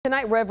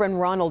Tonight, Reverend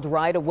Ronald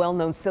Wright, a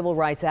well-known civil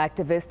rights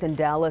activist in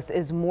Dallas,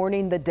 is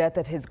mourning the death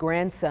of his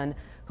grandson,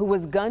 who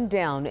was gunned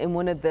down in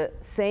one of the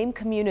same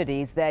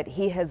communities that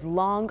he has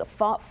long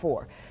fought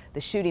for.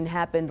 The shooting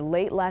happened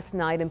late last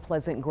night in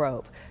Pleasant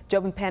Grove.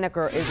 Jobin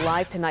Paniker is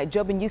live tonight.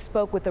 Jobin, you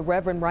spoke with the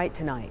Reverend Wright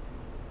tonight.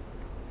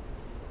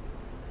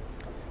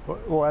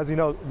 Well, as you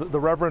know,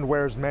 the Reverend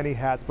wears many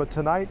hats, but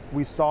tonight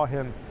we saw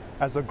him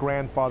as a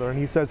grandfather, and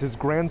he says his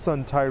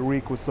grandson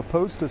Tyreek was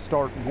supposed to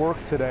start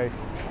work today,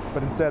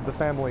 but instead the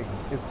family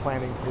is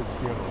planning his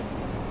funeral.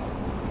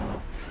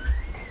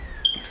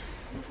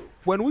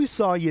 When we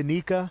saw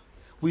Yanika,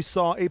 we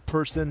saw a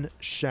person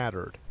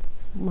shattered.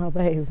 My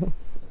baby.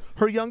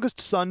 Her youngest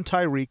son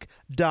Tyreek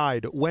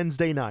died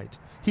Wednesday night.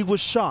 He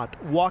was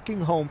shot walking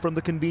home from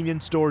the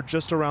convenience store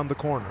just around the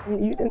corner.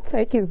 You didn't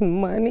take his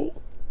money.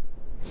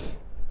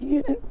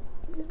 You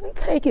didn't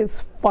take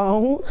his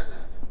phone.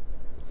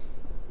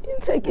 You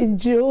didn't take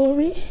his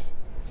jewelry.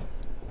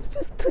 You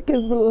just took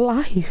his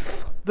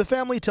life. The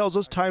family tells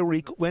us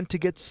Tyreek went to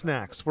get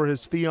snacks for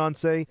his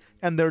fiancée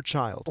and their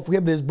child. For him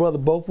and his brother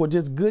both were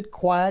just good,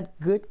 quiet,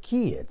 good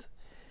kids.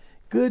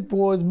 Good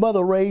boys.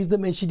 Mother raised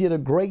them, and she did a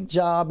great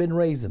job in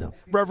raising them.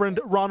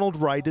 Reverend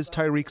Ronald Wright is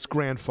Tyreek's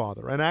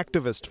grandfather, an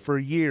activist for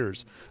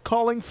years,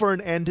 calling for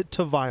an end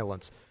to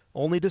violence,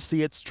 only to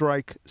see it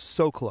strike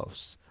so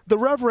close. The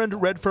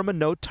Reverend read from a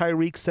note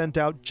Tyreek sent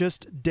out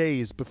just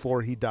days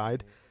before he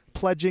died,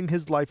 pledging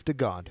his life to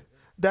God.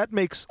 That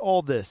makes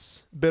all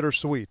this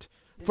bittersweet.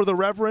 For the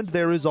Reverend,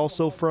 there is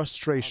also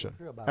frustration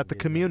at the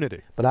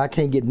community. But I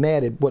can't get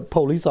mad at what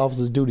police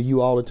officers do to you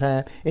all the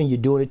time, and you're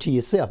doing it to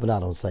yourself, and I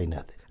don't say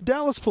nothing.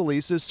 Dallas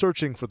police is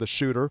searching for the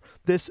shooter.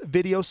 This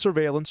video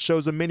surveillance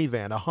shows a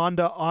minivan, a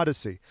Honda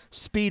Odyssey,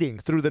 speeding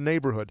through the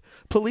neighborhood.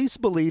 Police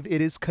believe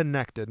it is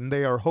connected, and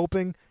they are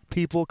hoping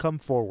people come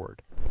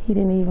forward. He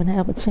didn't even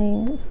have a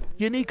chance.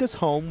 Yanika's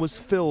home was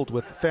filled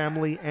with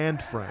family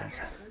and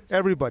friends.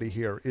 Everybody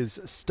here is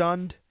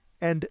stunned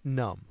and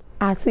numb.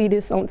 I see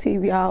this on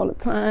TV all the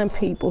time,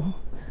 people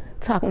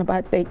talking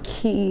about their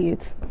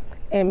kids,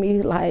 and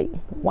me like,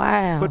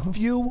 wow. But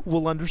few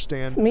will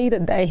understand It's me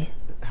today.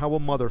 how a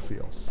mother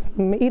feels.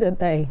 Me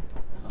today.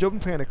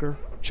 Jobin Paniker,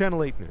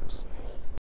 Channel 8 News.